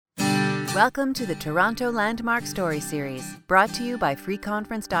Welcome to the Toronto Landmark Story Series, brought to you by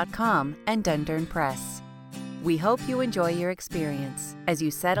freeconference.com and Dundurn Press. We hope you enjoy your experience as you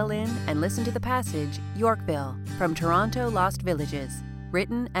settle in and listen to the passage Yorkville from Toronto Lost Villages,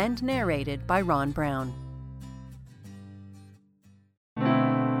 written and narrated by Ron Brown.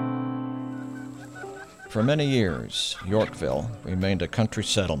 For many years, Yorkville remained a country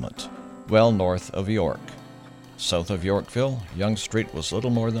settlement, well north of York. South of Yorkville, Yonge Street was little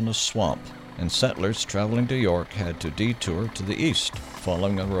more than a swamp, and settlers traveling to York had to detour to the east,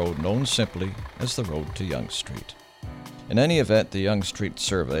 following a road known simply as the Road to Yonge Street. In any event, the Yonge Street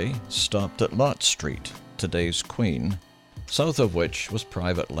survey stopped at Lot Street, today's Queen, south of which was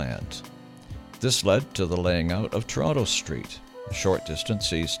private land. This led to the laying out of Toronto Street, a short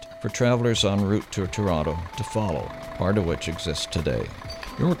distance east, for travelers en route to Toronto to follow, part of which exists today.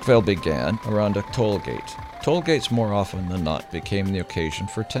 Yorkville began around a toll gate. Toll gates more often than not became the occasion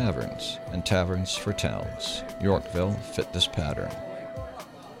for taverns, and taverns for towns. Yorkville fit this pattern.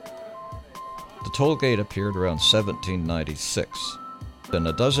 The toll gate appeared around 1796. In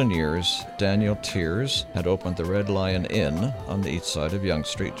a dozen years, Daniel Tiers had opened the Red Lion Inn on the east side of Yonge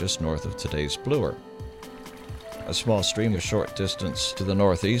Street, just north of today's Bloor. A small stream a short distance to the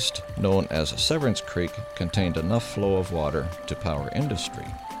northeast, known as Severance Creek, contained enough flow of water to power industry.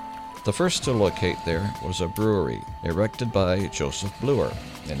 The first to locate there was a brewery, erected by Joseph Bloor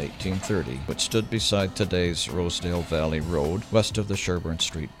in 1830, which stood beside today's Rosedale Valley Road, west of the Sherbourne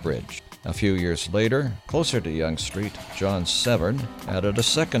Street Bridge. A few years later, closer to Yonge Street, John Severn added a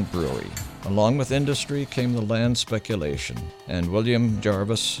second brewery. Along with industry came the land speculation, and William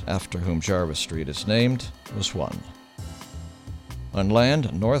Jarvis, after whom Jarvis Street is named, was one. On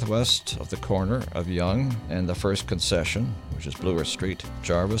land northwest of the corner of Yonge and the first concession, which is Bloor Street,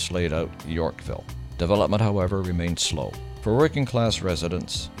 Jarvis laid out Yorkville. Development, however, remained slow. For working-class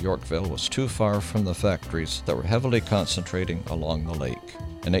residents, Yorkville was too far from the factories that were heavily concentrating along the lake.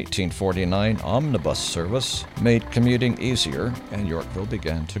 In 1849, omnibus service made commuting easier, and Yorkville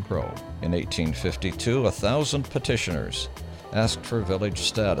began to grow. In 1852, 1,000 petitioners asked for village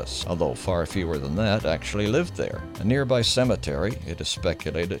status, although far fewer than that actually lived there. A nearby cemetery, it is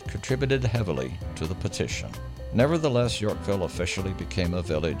speculated, contributed heavily to the petition. Nevertheless, Yorkville officially became a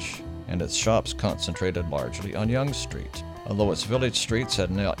village, and its shops concentrated largely on Yonge Street, although its village streets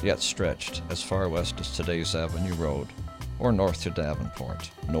had not yet stretched as far west as today's Avenue Road, or north to Davenport,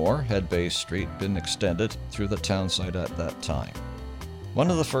 nor had Bay Street been extended through the townsite at that time. One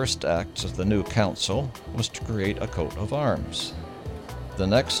of the first acts of the new council was to create a coat of arms. The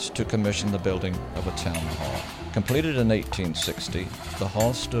next to commission the building of a town hall. Completed in 1860, the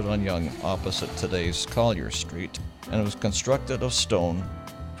hall stood on Yonge opposite today's Collier Street and was constructed of stone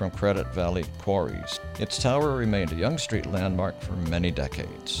from Credit Valley quarries. Its tower remained a Yonge Street landmark for many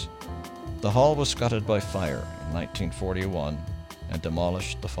decades. The hall was gutted by fire in 1941 and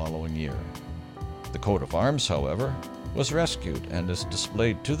demolished the following year. The coat of arms, however, was rescued and is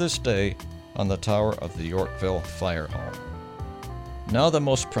displayed to this day on the tower of the Yorkville Fire Hall. Now the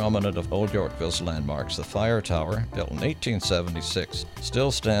most prominent of Old Yorkville's landmarks, the Fire Tower, built in 1876,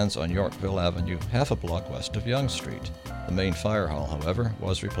 still stands on Yorkville Avenue, half a block west of Yonge Street. The main fire hall, however,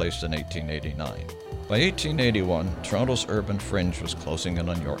 was replaced in 1889. By 1881, Toronto's urban fringe was closing in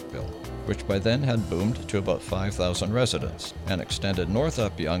on Yorkville, which by then had boomed to about 5,000 residents and extended north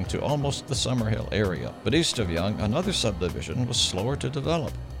up Yonge to almost the Summerhill area. But east of Yonge, another subdivision was slower to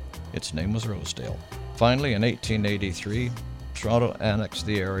develop. Its name was Rosedale. Finally, in 1883, Toronto annexed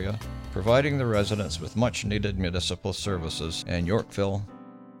the area, providing the residents with much-needed municipal services, and Yorkville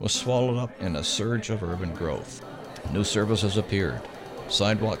was swallowed up in a surge of urban growth. New services appeared: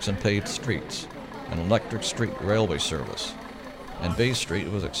 sidewalks and paved streets, an electric street railway service, and Bay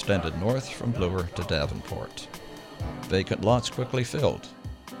Street was extended north from Bloor to Davenport. Vacant lots quickly filled,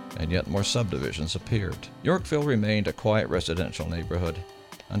 and yet more subdivisions appeared. Yorkville remained a quiet residential neighborhood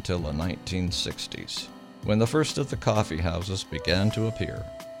until the 1960s, when the first of the coffee houses began to appear,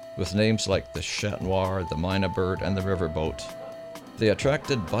 with names like the Chat Noir, the Mynah Bird, and the Riverboat. They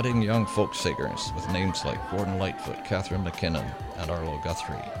attracted budding young folk singers with names like Gordon Lightfoot, Catherine McKinnon, and Arlo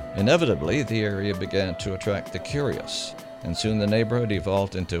Guthrie. Inevitably, the area began to attract the curious, and soon the neighborhood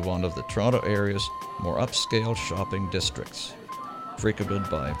evolved into one of the Toronto area's more upscale shopping districts, frequented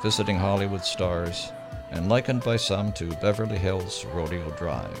by visiting Hollywood stars and likened by some to Beverly Hills Rodeo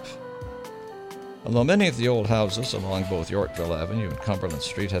Drive. Although many of the old houses along both Yorkville Avenue and Cumberland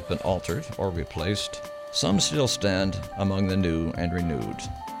Street have been altered or replaced, some still stand among the new and renewed.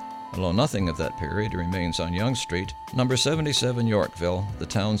 Although nothing of that period remains on Yonge Street, number 77 Yorkville, the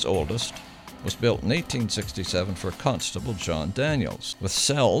town's oldest, was built in 1867 for Constable John Daniels, with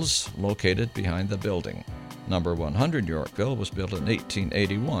cells located behind the building. Number 100 Yorkville was built in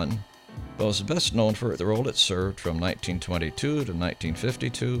 1881, but was best known for the role it served from 1922 to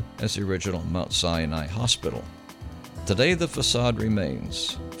 1952 as the original Mount Sinai Hospital. Today the facade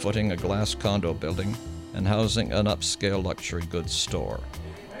remains, footing a glass condo building and housing an upscale luxury goods store.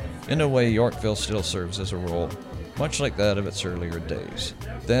 In a way, Yorkville still serves as a role much like that of its earlier days.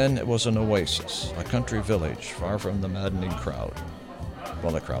 Then it was an oasis, a country village far from the maddening crowd.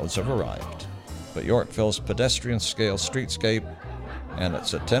 Well, the crowds have arrived, but Yorkville's pedestrian-scale streetscape and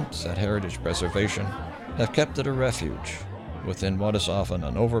its attempts at heritage preservation have kept it a refuge within what is often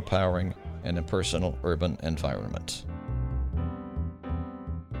an overpowering and impersonal urban environment.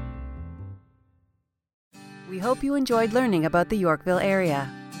 We hope you enjoyed learning about the Yorkville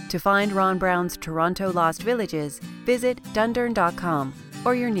area. To find Ron Brown's Toronto Lost Villages, visit dundurn.com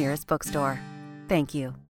or your nearest bookstore. Thank you.